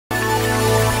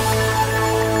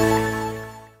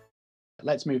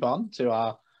let's move on to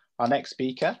our next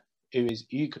speaker, who is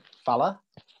Hugues Faller.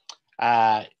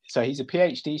 So he's a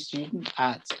PhD student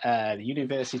at the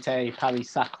Université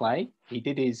Paris-Saclay. He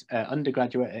did his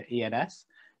undergraduate at ENS,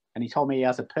 and he told me he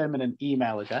has a permanent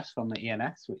email address from the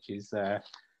ENS, which is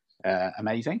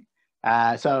amazing.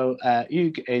 So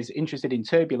Hugues is interested in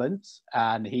turbulence,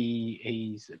 and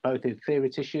he's both a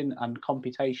theoretician and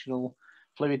computational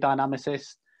fluid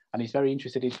dynamicist, and he's very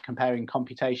interested in comparing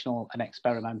computational and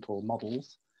experimental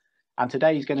models. And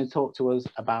today he's going to talk to us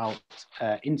about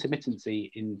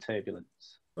intermittency in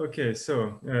turbulence. Okay,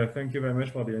 so thank you very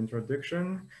much for the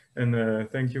introduction, and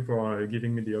thank you for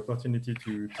giving me the opportunity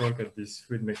to talk at this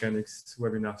fluid mechanics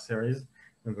webinar series.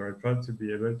 I'm very proud to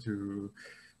be able to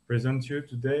present you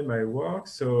today my work.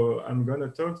 So I'm going to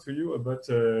talk to you about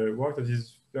work that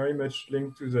is very much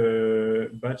linked to the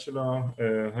Bachelor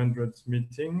 100th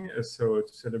meeting, so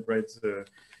to celebrate the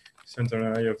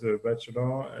centenary of the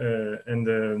Bachelor.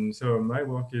 So my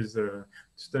work is to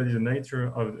study the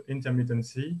nature of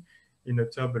intermittency in a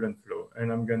turbulent flow.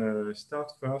 And I'm going to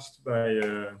start first by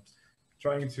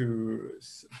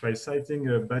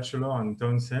citing Bachelor and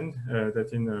Townsend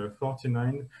that in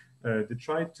 49 they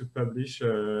tried to publish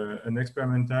an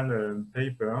experimental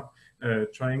paper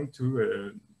trying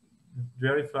to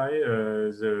verify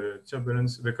the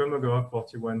turbulence, the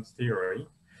Kolmogorov-41 theory.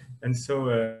 And so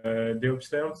they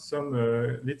observed some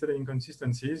little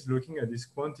inconsistencies looking at this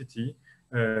quantity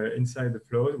inside the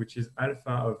flow, which is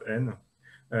alpha of n,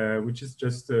 which is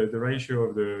just the ratio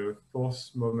of the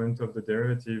fourth moment of the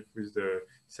derivative with the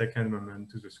second moment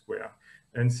to the square.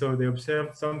 And so they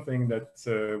observed something that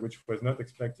which was not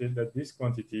expected, that this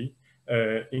quantity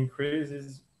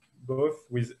increases both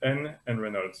with n and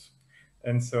Reynolds.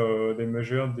 And so they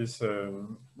measured these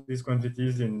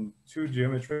quantities in two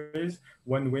geometries,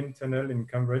 one wind tunnel in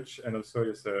Cambridge, and also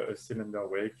a cylinder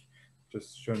wake.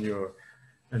 Just showing you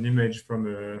an image from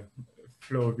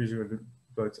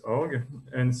flowvisual.org.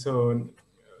 And so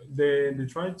they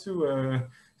tried to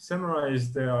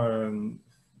summarize their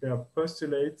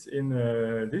postulate in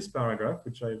this paragraph,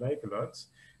 which I like a lot.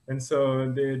 And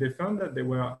so they found that there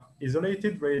were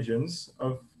isolated regions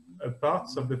of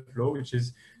parts of the flow, which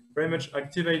is very much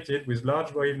activated with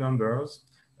large wave numbers,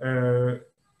 and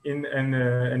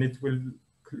it will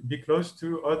be close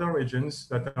to other regions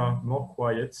that are more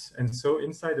quiet. And so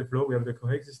inside the flow, we have the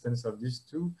coexistence of these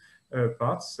two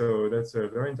parts. So that's a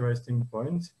very interesting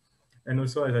point. And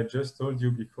also, as I just told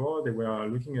you before, they were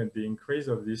looking at the increase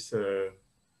of this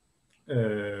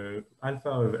alpha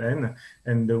of n,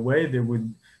 and the way they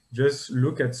would just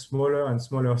look at smaller and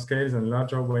smaller scales and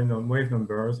larger wave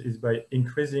numbers is by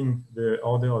increasing the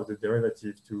order of the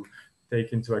derivative to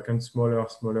take into account smaller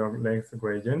length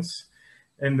gradients.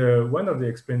 And one of the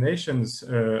explanations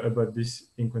about this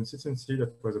inconsistency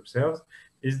that was observed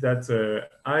is that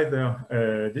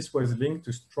either this was linked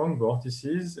to strong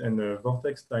vortices and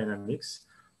vortex dynamics,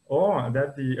 or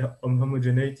that the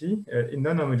homogeneity,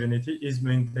 non-homogeneity is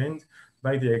maintained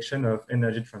by the action of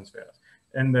energy transfers.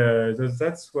 And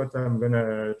that's what I'm going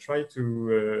to try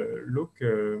to look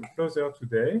closer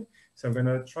today. So I'm going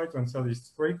to try to answer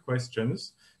these three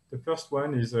questions. The first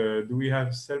one is, do we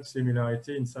have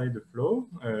self-similarity inside the flow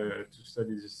to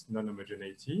study this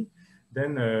non-homogeneity?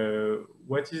 Then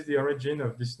what is the origin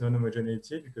of this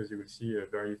non-homogeneity? Because you will see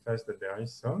very fast that there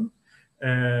is some.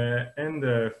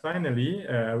 Finally,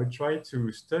 I will try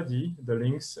to study the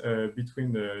links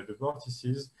between the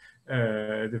vortices,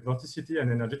 the vorticity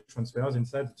and energy transfers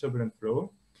inside the turbulent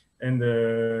flow. And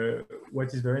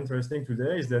what is very interesting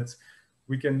today is that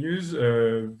we can use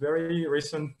very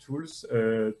recent tools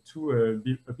to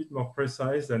be a bit more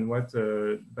precise than what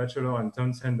Bachelor and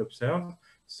Townsend observed.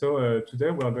 So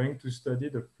today we are going to study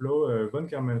the flow, von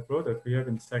Karman flow that we have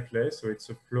in Saclay. So it's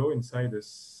a flow inside a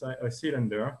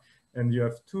cylinder, and you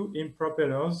have two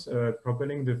impropellers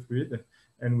propelling the fluid,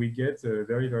 and we get a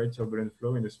very, very turbulent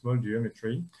flow in a small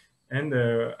geometry. And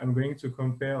I'm going to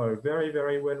compare very,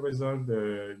 very well resolved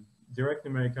direct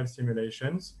numerical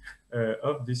simulations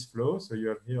of this flow. So you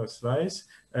have here a slice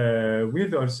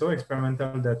with also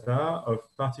experimental data of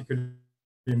particle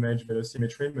image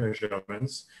velocimetry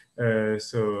measurements.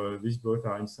 So these both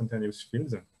are instantaneous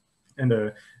fields. And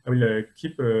I will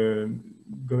keep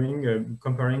going,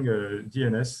 comparing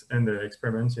DNS and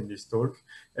experiments in this talk.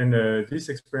 And this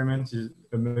experiment is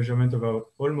a measurement of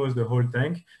almost the whole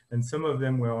tank, and some of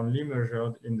them were only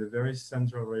measured in the very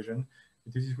central region.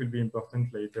 This will be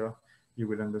important later. You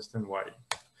will understand why.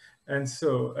 And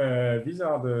so these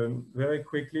are very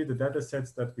quickly the data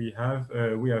sets that we have.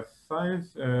 We have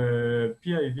 5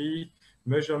 PIV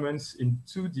measurements in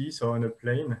 2D, so on a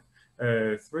plane,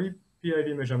 3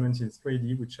 PIV measurements in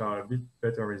 3D, which are a bit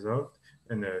better resolved,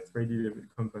 and 3D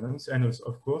components. And also,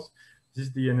 of course, this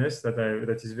DNS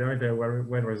that is very, very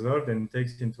well resolved and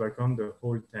takes into account the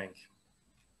whole tank.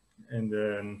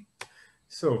 And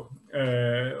so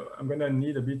I'm going to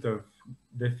need a bit of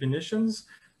definitions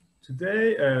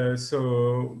today.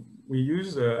 So I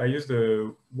use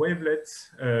the wavelet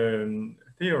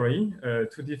theory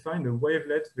to define the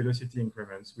wavelet velocity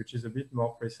increments, which is a bit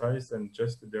more precise than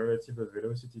just the derivative of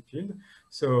velocity field.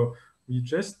 So we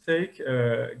just take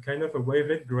kind of a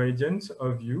wavelet gradient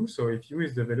of u. So if u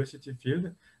is the velocity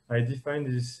field, I define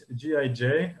this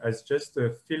Gij as just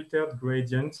a filtered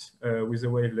gradient with a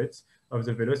wavelet of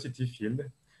the velocity field.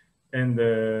 And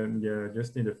yeah,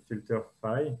 just need a filter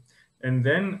phi. And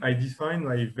then I define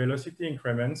my velocity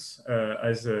increments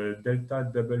as delta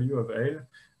W of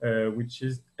L, which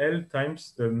is L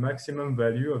times the maximum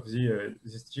value of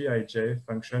this Gij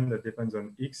function that depends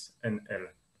on X and L.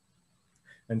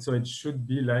 And so it should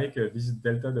be like this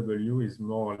delta W is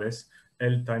more or less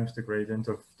L times the gradient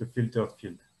of the filtered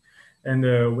field. And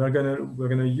we're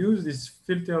gonna use these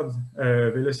filtered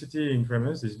velocity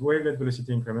increments, these wavelet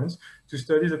velocity increments, to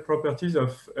study the properties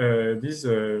of these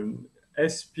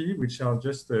SP, which are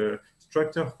just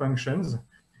structure functions.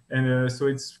 And so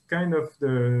it's kind of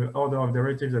the order of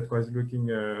derivatives that was looking,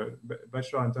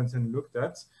 Bachelor and Townsend looked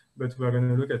at, but we're going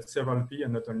to look at several P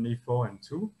and not only 4 and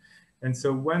 2. And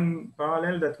so one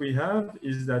parallel that we have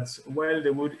is that while they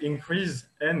would increase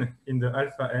n in the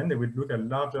alpha n, they would look at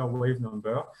larger wave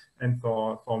number. And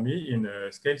for me, in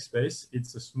a scale space,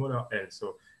 it's a smaller L.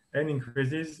 So n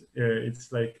increases,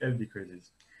 it's like L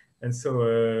decreases. And so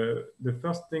the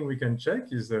first thing we can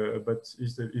check is,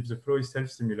 if the flow is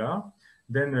self-similar,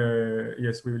 then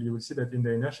yes, you will see that in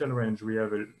the inertial range, we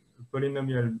have a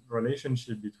polynomial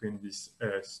relationship between this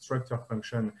structure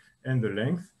function and the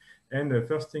length. And the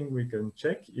first thing we can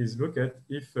check is look at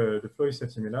if the flow is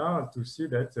self-similar to see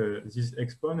that these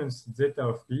exponents zeta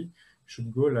of p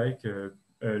should go like a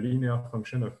linear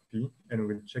function of p, and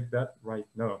we'll check that right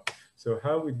now. So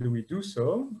how do we do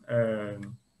so?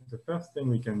 The first thing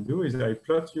we can do is I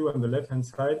plot you on the left-hand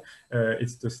side.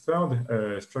 It's the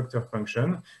third structure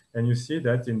function. And you see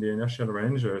that in the inertial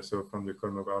range, so from the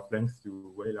Kolmogorov length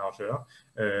to way larger,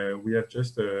 we have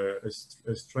just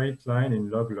a straight line in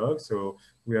log-log. So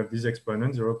we have this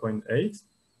exponent 0.8.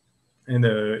 And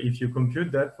if you compute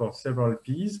that for several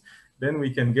p's, then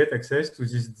we can get access to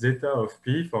this zeta of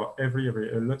p for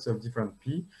lots of different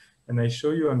p. And I show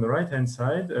you on the right-hand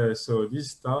side, so these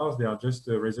stars, they are just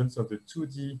the results of the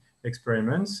 2D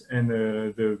experiments, and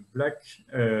the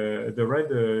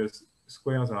red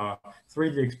squares are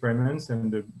 3D experiments,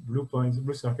 and the blue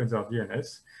circles are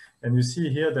DNS. And you see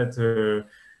here that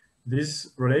this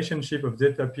relationship of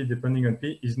zeta p depending on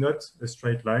p is not a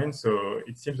straight line. So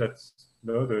it seems that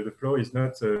no, the flow is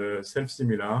not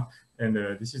self-similar, and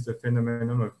this is the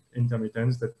phenomenon of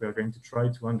intermittence that we are going to try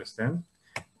to understand.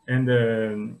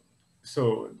 And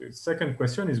so the second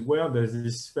question is, where does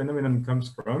this phenomenon comes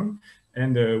from?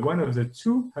 And one of the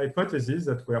two hypotheses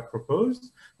that were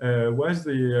proposed was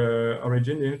the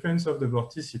influence of the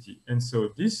vorticity. And so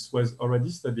this was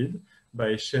already studied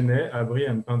by Chenet, Abri,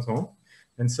 and Pinton.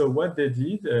 And so what they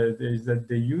did is that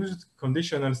they used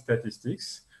conditional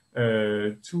statistics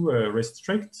to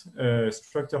restrict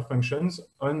structure functions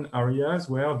on areas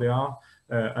where they are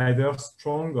either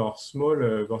strong or small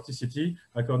vorticity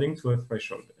according to a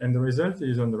threshold. And the result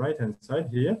is on the right-hand side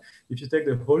here. If you take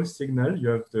the whole signal, you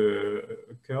have the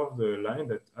curved line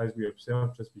that, as we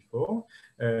observed just before.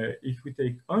 If we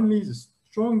take only the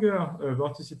stronger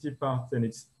vorticity part, then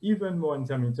it's even more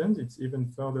intermittent. It's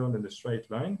even further than the straight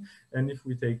line. And if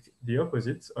we take the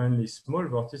opposite, only small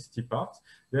vorticity part,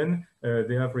 then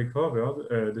they have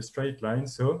recovered the straight line.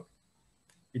 So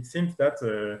it seems that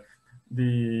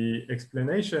the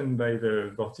explanation by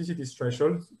the vorticity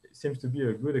threshold seems to be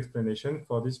a good explanation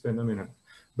for this phenomenon.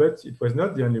 But it was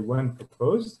not the only one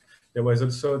proposed. There was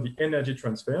also the energy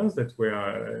transfers that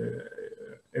were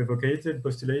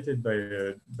postulated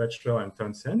by Bachelor and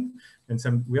Townsend.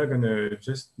 And we are going to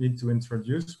just need to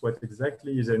introduce what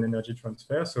exactly is an energy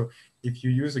transfer. So if you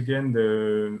use again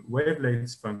the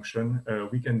wavelets function,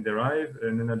 we can derive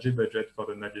an energy budget for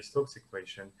the Navier-Stokes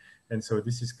equation. And so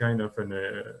this is kind of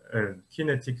a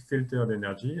kinetic filtered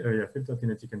energy, filtered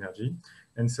kinetic energy.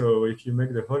 And so if you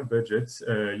make the whole budget,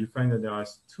 you find that there are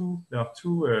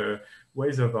two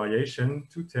ways of variation,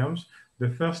 two terms. The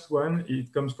first one,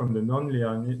 it comes from the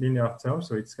non-linear term,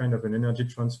 so it's kind of an energy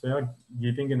transfer,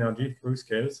 giving energy through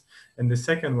scales. And the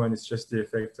second one is just the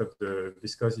effect of the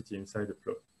viscosity inside the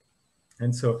flow.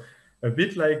 And so a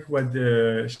bit like what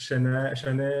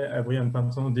Chenet, Abri, and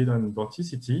Pinton did on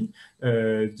vorticity,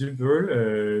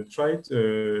 Dubreuil tried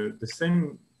the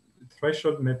same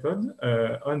threshold method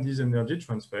on this energy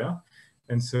transfer.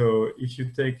 And so if you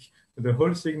take the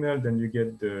whole signal, then you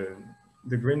get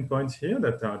the green points here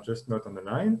that are just not on the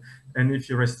line. And if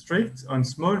you restrict on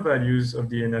small values of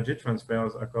the energy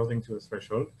transfers according to a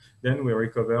threshold, then we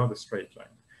recover the straight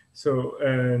line. So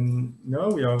now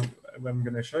I'm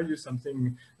going to show you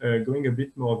something going a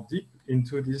bit more deep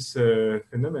into this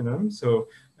phenomenon. So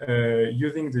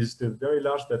using the very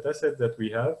large data set that we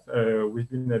have, we've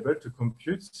been able to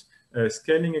compute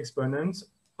scaling exponents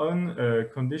on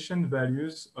conditioned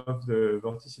values of the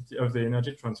vorticity of the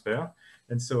energy transfer.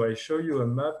 And so I show you a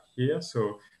map here.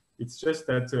 So it's just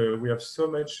that we have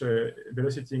so much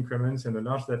velocity increments and a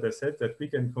large data set that we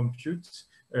can compute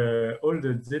all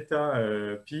the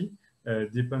zeta p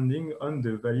depending on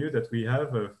the value that we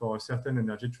have for a certain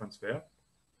energy transfer.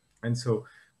 And so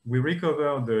we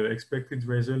recover the expected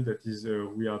result, that is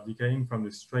we are decaying from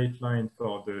the straight line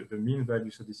for the mean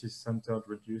value. So this is centered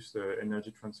reduced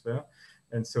energy transfer.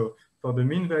 And so for the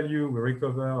mean value, we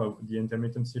recover the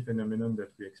intermittency phenomenon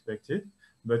that we expected.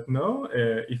 But now,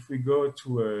 if we go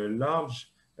to a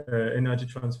large energy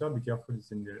transfer, be careful,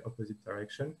 it's in the opposite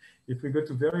direction. If we go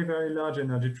to very, very large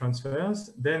energy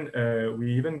transfers, then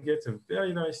we even get a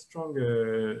very, very strong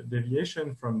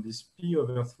deviation from this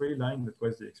P/3 line that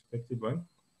was the expected one,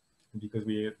 because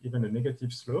we have even a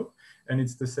negative slope. And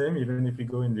it's the same even if we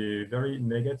go in the very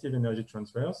negative energy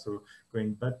transfer. So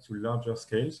going back to larger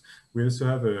scales, we also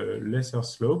have a lesser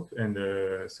slope, and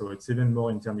so it's even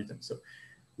more intermittent. So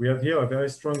we have here a very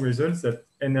strong results that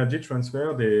energy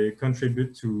transfer, they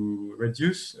contribute to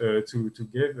reduce, to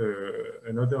give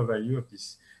another value of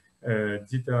this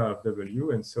zeta of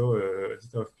W, and so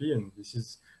zeta of P, and this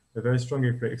is a very strong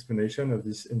explanation of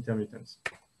this intermittence.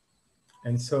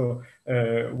 And so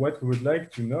what we would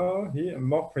like to know here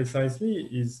more precisely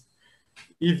is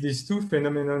if these two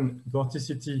phenomena,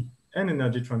 vorticity and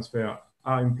energy transfer,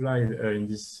 are implied in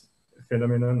this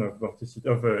phenomenon of vorticity,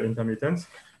 of intermittence.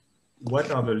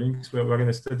 What are the links? We're going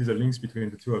to study the links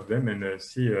between the two of them and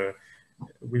see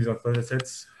with our data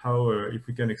sets how if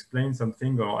we can explain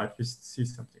something or at least see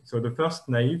something. So the first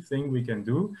naive thing we can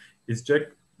do is just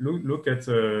look at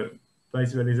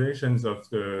visualizations of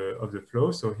the flow.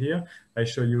 So here I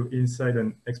show you inside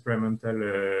an experimental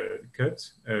cut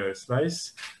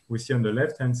slice. We see on the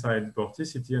left-hand side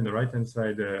vorticity, on the right-hand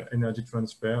side energy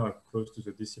transfer close to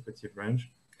the dissipative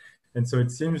range. And so it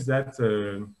seems that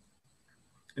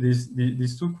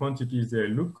these two quantities, they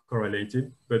look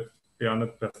correlated, but they are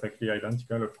not perfectly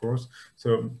identical, of course.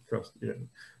 So first, yeah,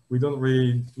 we can't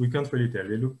really tell.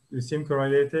 They seem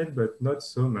correlated, but not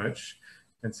so much.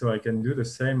 And so I can do the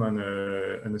same on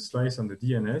a slice on the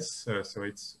DNS. So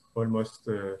it's almost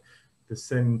the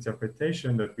same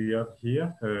interpretation that we have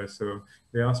here. So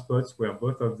there are spots where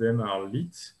both of them are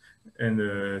lit,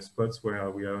 and spots where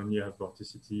we only have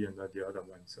vorticity and not the other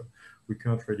one. So we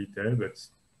can't really tell, but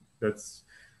that's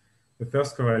the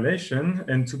first correlation.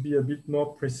 And to be a bit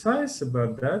more precise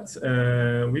about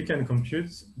that, we can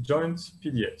compute joint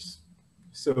PDFs.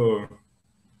 So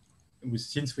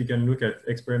since we can look at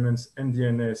experiments and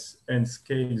DNS and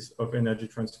scales of energy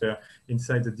transfer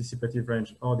inside the dissipative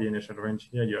range or the initial range,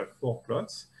 here you have 4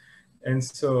 plots. And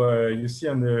so you see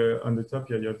on the top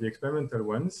here, you have the experimental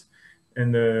ones.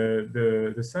 And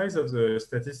the size of the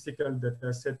statistical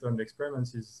data set on the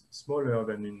experiments is smaller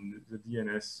than in the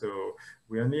DNS. So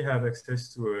we only have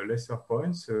access to a lesser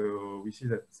point. So we see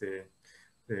that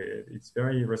it's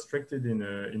very restricted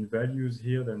in values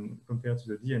here than compared to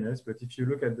the DNS. But if you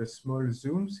look at the small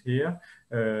zooms here,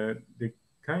 they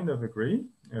kind of agree.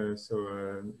 So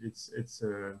it's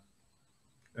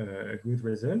good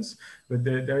results. But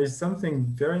there is something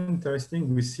very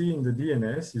interesting we see in the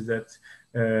DNS is that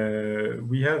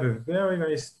we have a very,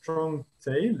 very strong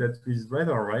tail that is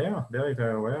rather rare, very,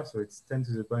 very rare. So it's 10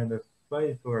 to the power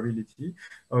 5 probability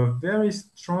of very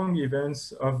strong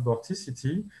events of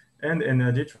vorticity and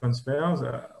energy transfers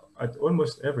at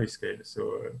almost every scale.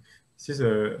 So this is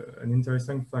an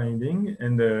interesting finding,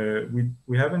 and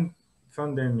we haven't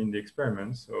found them in the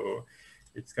experiments. So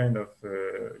it's kind of,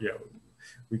 yeah,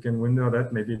 we can wonder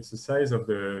that maybe it's the size of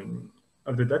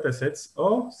the data sets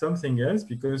or something else,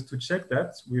 because to check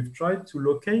that, we've tried to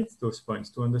locate those points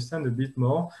to understand a bit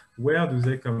more where do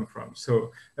they come from.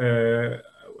 So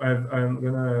I'm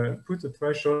going to put a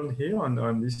threshold here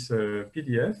on this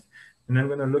PDF, and I'm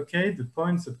going to locate the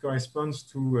points that corresponds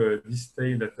to this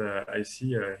tail that I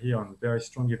see here on very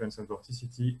strong events of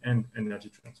vorticity and energy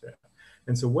transfer.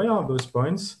 And so where are those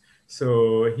points?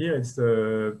 So here it's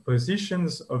the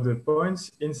positions of the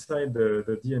points inside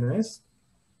the DNS.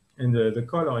 And the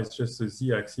color is just the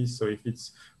z-axis. So if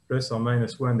it's plus or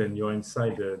minus 1, then you're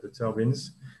inside the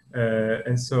turbines.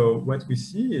 And so what we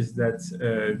see is that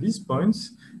these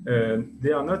points,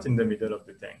 they are not in the middle of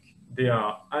the tank. They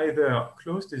are either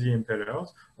close to the impellers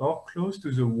or close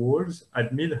to the walls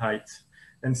at mid-height.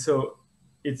 And so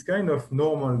it's kind of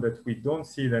normal that we don't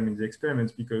see them in the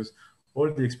experiments because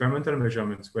all the experimental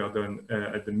measurements were done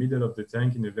at the middle of the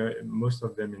tank, most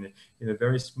of them in a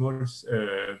very small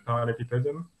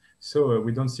parallelepipedum. So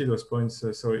we don't see those points.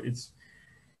 So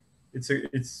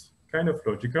it's kind of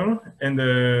logical. And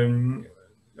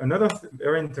another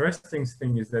very interesting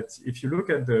thing is that if you look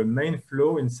at the main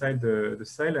flow inside the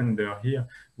cylinder here,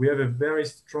 we have a very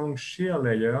strong shear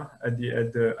layer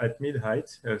at mid-height,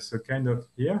 so kind of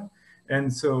here.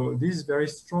 And so these very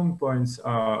strong points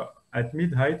are at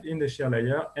mid-height in the shear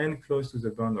layer and close to the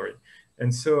boundary.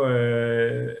 And so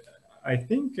I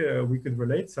think we could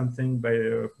relate something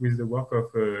with the work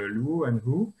of Liu and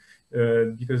Hu,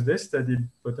 because they studied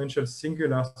potential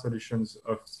singular solutions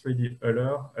of 3D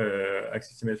Euler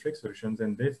axisymmetric solutions,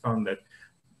 and they found that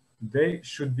they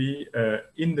should be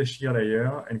in the shear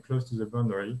layer and close to the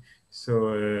boundary. So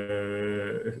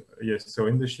yes, so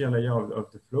in the shear layer of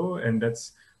the flow, and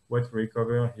that's what we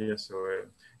cover here. So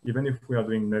even if we are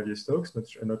doing Navier-Stokes,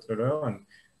 not Euler, and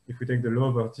if we take the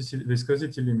low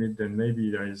viscosity limit, then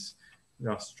maybe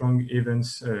there are strong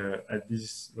events at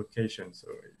this location. So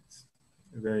it's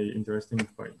a very interesting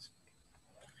point.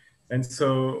 And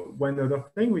so one other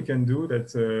thing we can do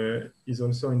that is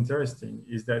also interesting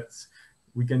is that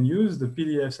we can use the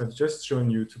PDFs I've just shown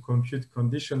you to compute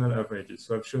conditional averages.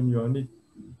 So I've shown you only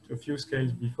a few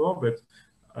scales before, but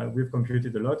we've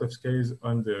computed a lot of scales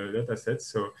on the data set.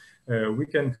 So we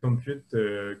can compute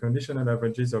the conditional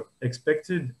averages of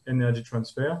expected energy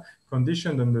transfer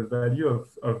conditioned on the value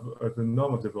of the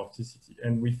norm of the vorticity.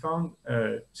 And we found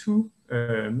two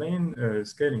main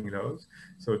scaling laws.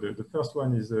 So the first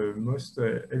one is the most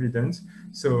evident.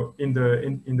 So in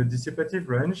the dissipative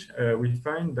range, we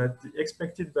find that the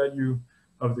expected value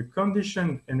of the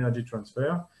conditioned energy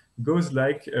transfer goes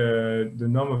like the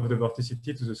norm of the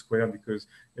vorticity to the square, because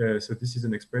so this is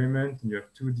an experiment and you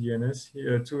have two DNS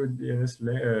here,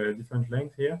 different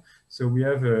length here. So we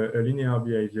have a linear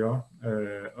behavior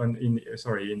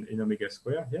in omega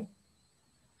square here.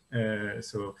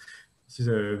 So this is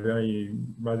a very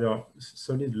rather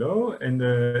solid law, and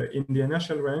in the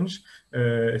inertial range,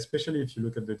 especially if you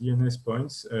look at the DNS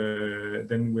points,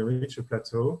 then we reach a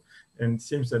plateau, and it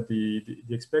seems that the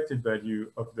expected value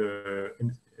of the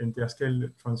interscale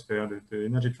transfer, the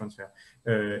energy transfer,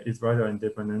 is rather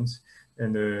independent.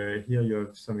 And here you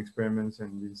have some experiments,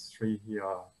 and these three here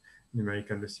are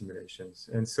numerical simulations.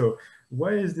 And so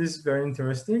why is this very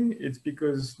interesting? It's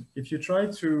because if you try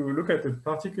to look at a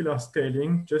particular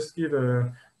scaling, just give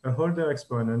a Holder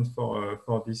exponent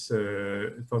for this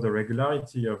for the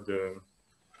regularity of the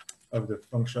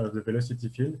function of the velocity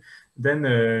field, then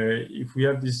if we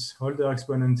have this Holder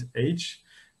exponent h,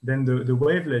 then the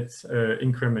wavelet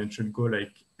increment should go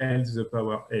like L to the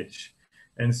power h.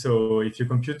 And so if you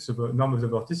compute the norm of the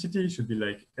vorticity, it should be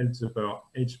like L to the power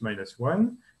h minus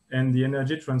 1. And the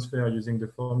energy transfer using the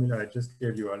formula I just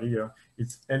gave you earlier,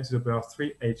 it's L to the power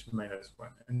 3h minus 1.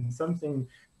 And something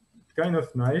kind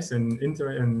of nice and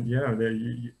yeah,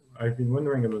 I've been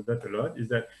wondering about that a lot, is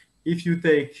that if you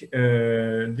take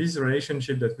this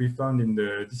relationship that we found in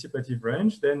the dissipative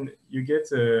range, then you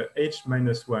get h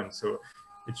minus 1. So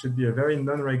it should be a very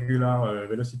non-regular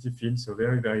velocity field, so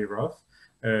very, very rough.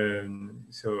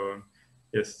 So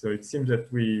yes, so it seems that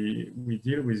we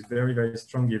deal with very, very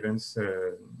strong events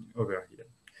over here.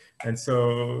 And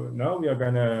so now we are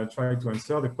gonna try to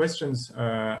answer the questions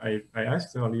I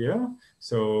asked earlier.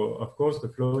 So of course, the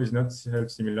flow is not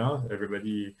self-similar.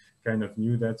 Everybody kind of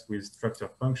knew that with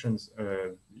structured functions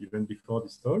even before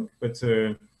this talk. But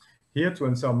here to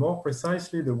answer more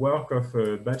precisely the work of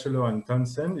Batchelor and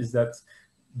Townsend is that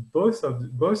both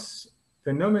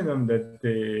phenomenon that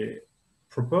they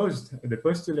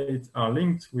postulate are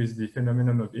linked with the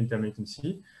phenomenon of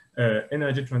intermittency,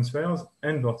 energy transfers,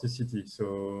 and vorticity.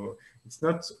 So it's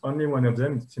not only one of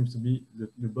them, it seems to be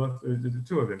the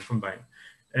two of them combined.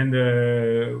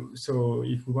 And so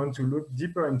if we want to look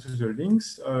deeper into the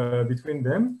links between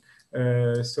them,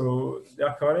 so they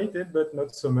are correlated, but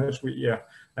not so much.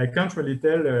 I can't really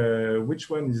tell which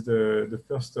one is the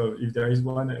first, if there is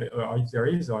one, or if there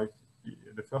is, or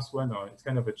if the first one, or it's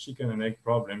kind of a chicken and egg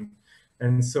problem.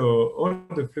 And so all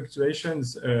the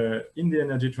fluctuations in the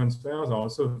energy transfers are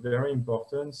also very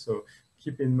important. So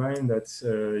keep in mind that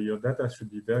your data should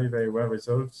be very, very well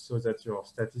resolved so that your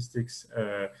statistics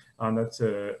are not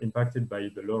impacted by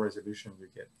the low resolution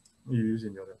you use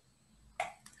in your data.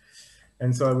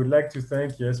 And so I would like to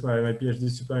thank, yes, my PhD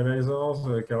supervisors,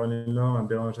 Caroline Laure and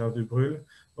Bérangère Dubrul,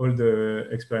 all the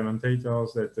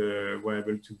experimentators that were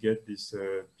able to get these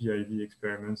PIV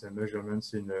experiments and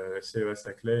measurements in CES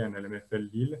Saclay and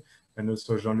LMFL Lille, and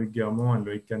also Jean-Luc Guermont and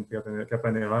Loïc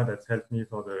Capanera that helped me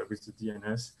with the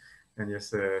DNS. And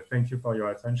yes, thank you for your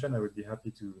attention. I would be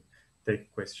happy to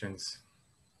take questions.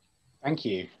 Thank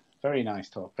you. Very nice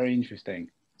talk. Very interesting.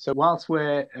 So whilst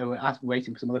we're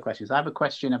waiting for some other questions, I have a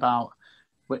question about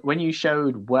when you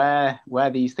showed where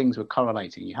these things were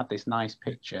correlating. You had this nice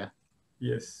picture.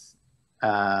 Yes.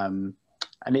 And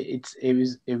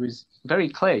it was very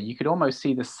clear. You could almost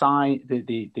see the sign,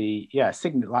 the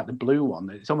signature, like the blue one.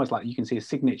 It's almost like you can see a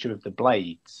signature of the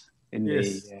blades in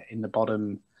the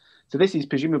bottom. So this is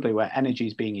presumably where energy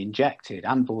is being injected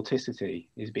and vorticity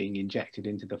is being injected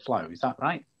into the flow. Is that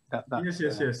right?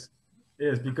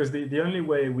 Yes, because the only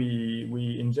way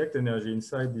we inject energy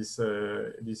inside this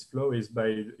flow is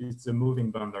it's a moving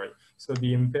boundary. So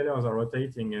the impellers are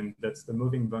rotating, and that's the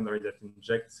moving boundary that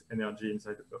injects energy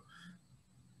inside the flow.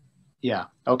 Yeah.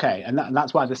 Okay. And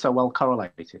that's why they're so well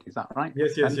correlated. Is that right?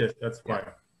 Yes. That's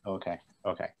why. Okay.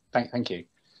 Thank you.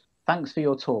 Thanks for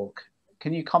your talk.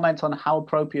 Can you comment on how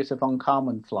appropriate a von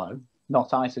Karman flow, not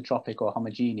isotropic or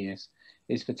homogeneous,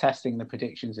 is for testing the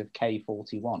predictions of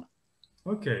K41?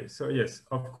 Okay, so yes,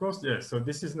 of course, yes. So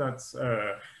this is not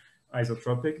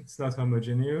isotropic, it's not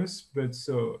homogeneous, but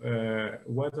so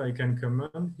what I can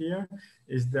comment here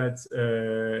is that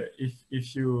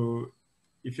if you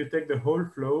take the whole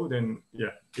flow, then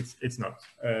yeah, it's not.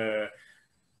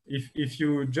 If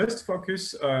you just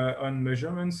focus on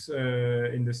measurements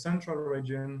in the central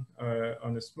region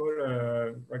on a small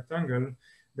rectangle,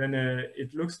 then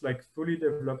it looks like fully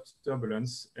developed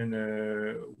turbulence. And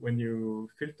when you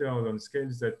filter on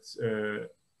scales that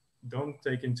don't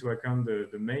take into account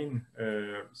the main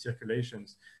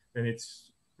circulations, then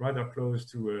it's rather close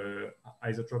to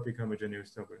isotropic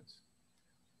homogeneous turbulence.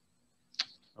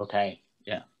 Okay,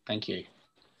 yeah, thank you.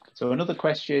 So another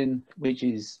question, which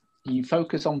is, you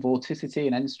focus on vorticity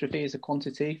and entropy as a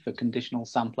quantity for conditional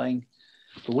sampling,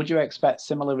 but would you expect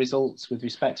similar results with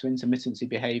respect to intermittency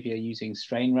behavior using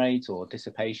strain rate or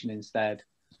dissipation instead?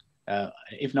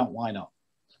 If not, why not?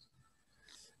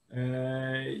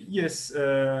 Yes,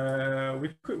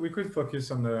 we could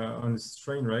focus on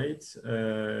strain rate.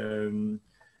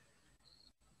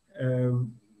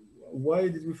 Why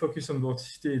did we focus on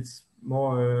vorticity? It's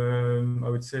more, I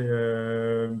would say,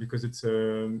 because it's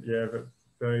a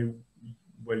very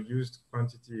well used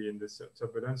quantity in the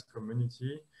turbulence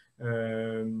community.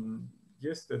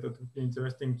 Yes, that would be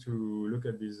interesting to look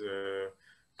at these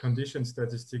condition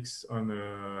statistics on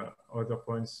other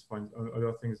points, on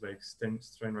other things like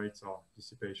strain rates or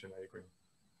dissipation. I agree.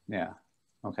 Yeah.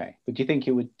 Okay. But do you think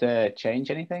it would change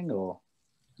anything, or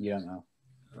you don't know?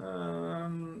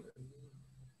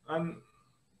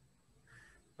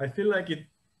 I feel like it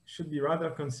should be rather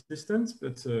consistent,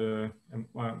 but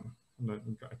I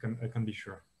can't be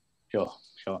sure. Sure.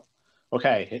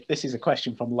 Okay, this is a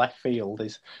question from left field.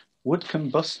 Would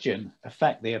combustion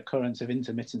affect the occurrence of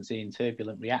intermittency in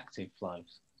turbulent reactive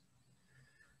flows?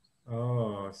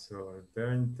 Oh, so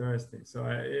very interesting. So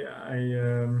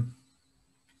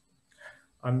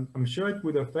I'm sure it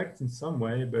would affect in some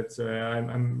way, but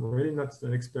I'm really not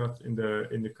an expert in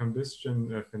the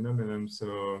combustion phenomenon.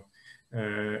 So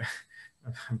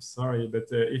I'm sorry, but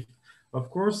if, of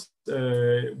course,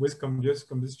 with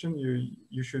combustion,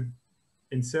 you should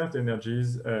insert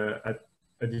energies at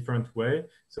a different way,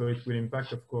 so it will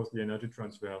impact, of course, the energy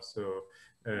transfer. So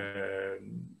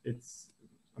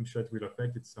I'm sure it will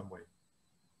affect it some way.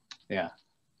 Yeah,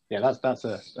 that's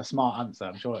a smart answer.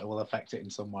 I'm sure it will affect it in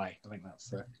some way. I think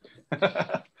that's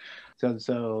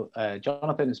so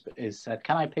Jonathan has said,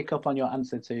 can I pick up on your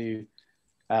answer to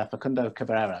Facundo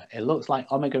Cabrera? It looks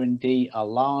like omega and D are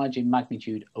large in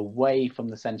magnitude away from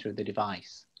the center of the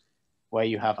device, where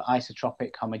you have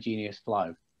isotropic homogeneous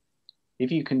flow.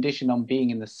 If you condition on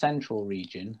being in the central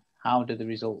region, how do the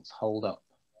results hold up?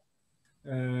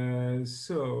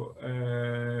 So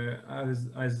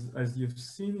as you've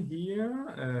seen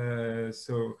here,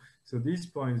 so these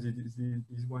points,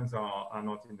 these ones are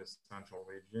not in the central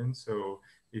region. So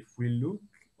if we look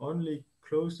only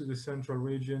close to the central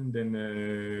region, then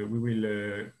we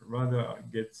will rather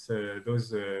get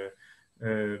those.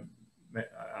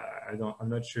 I'm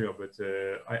not sure, but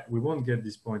we won't get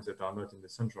these points that are not in the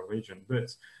central region.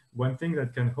 But one thing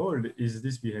that can hold is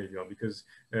this behavior, because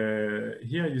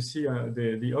here you see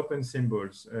the open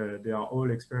symbols. They are all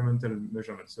experimental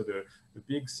measurements. So the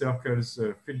big circles,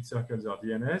 filled circles are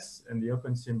DNS, and the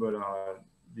open symbol are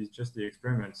just the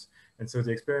experiments. And so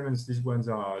the experiments, these ones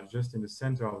are just in the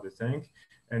center of the tank.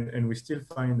 And we still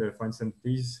find, for instance,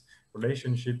 these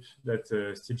relationships that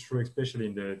still true, especially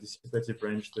in the dissipative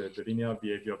range, the linear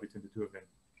behavior between the two of them.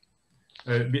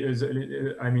 I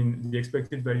mean, the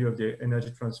expected value of the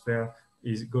energy transfer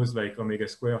goes like omega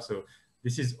square. So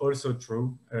this is also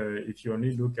true if you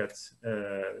only look at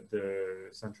the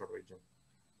central region.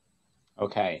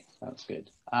 Okay, that's good.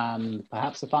 And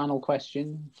perhaps a final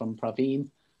question from Praveen.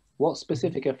 What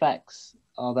specific effects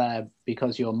are there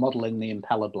because you're modeling the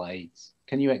impeller blades?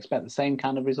 Can you expect the same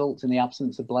kind of results in the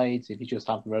absence of blades if you just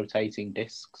have rotating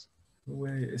discs?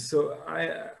 So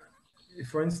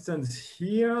for instance,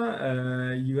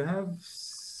 here you have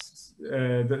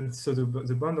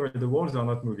the boundary, the walls are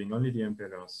not moving, only the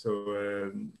impellers.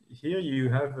 So here you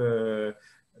have the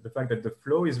fact that the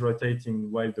flow is rotating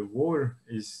while the wall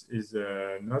is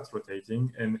not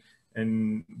rotating,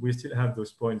 and we still have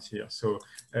those points here. So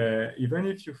even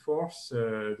if you force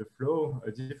the flow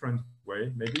a different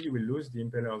way, maybe you will lose the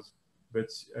impellers, but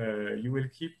you will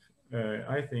keep,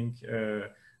 I think,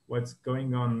 what's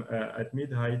going on at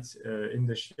mid-height in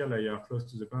the shear layer close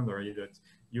to the boundary, that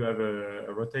you have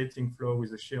a rotating flow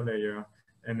with a shear layer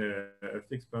and a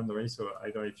fixed boundary. So I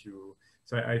don't know if you,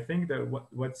 so I think that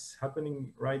what's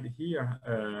happening right here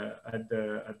at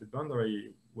the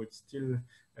boundary would still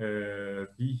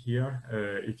be here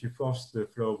if you force the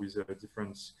flow with a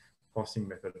different forcing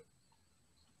method.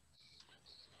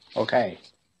 Okay.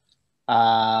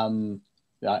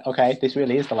 Okay, this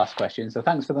really is the last question. So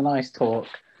thanks for the nice talk.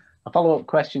 A follow-up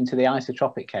question to the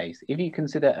isotropic case. If you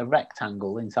consider a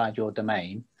rectangle inside your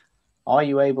domain, are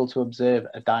you able to observe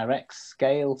a direct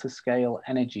scale-to-scale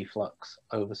energy flux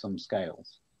over some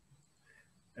scales?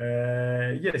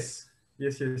 Yes.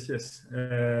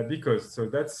 Because so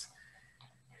that's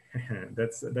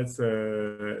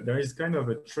there is kind of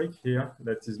a trick here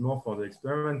that is more for the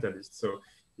experimentalists. So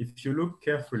if you look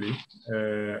carefully,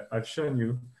 I've shown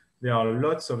you there are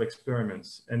lots of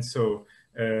experiments, and so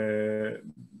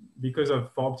because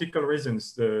for optical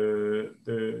reasons,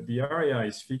 the area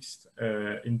is fixed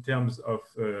in terms of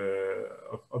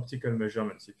optical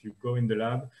measurements. If you go in the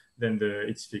lab, then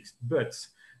it's fixed. But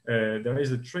there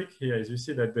is a trick here, as you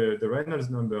see that the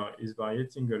Reynolds number is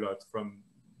varying a lot from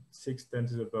 6 ×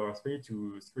 10⁻³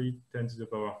 to 3 ×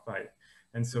 10⁵.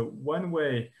 And so one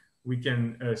way we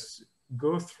can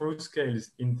go through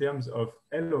scales in terms of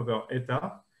L over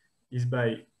eta is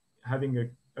by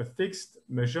having a fixed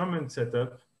measurement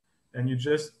setup, and you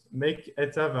just make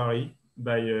eta vary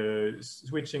by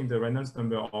switching the Reynolds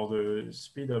number or the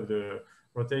speed of the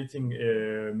rotating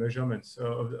measurements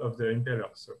of the impeller.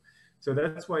 So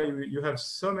that's why you have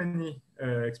so many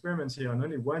experiments here and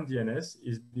only one DNS,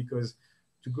 is because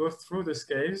to go through the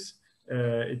scales,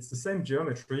 it's the same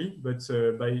geometry, but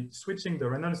by switching the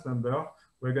Reynolds number,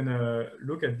 we're going to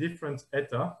look at different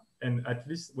eta. And at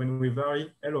least when we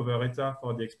vary L over eta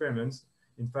for the experiments,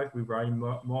 in fact, we vary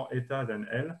more eta than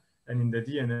L. And in the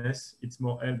DNS, it's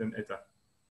more L than eta.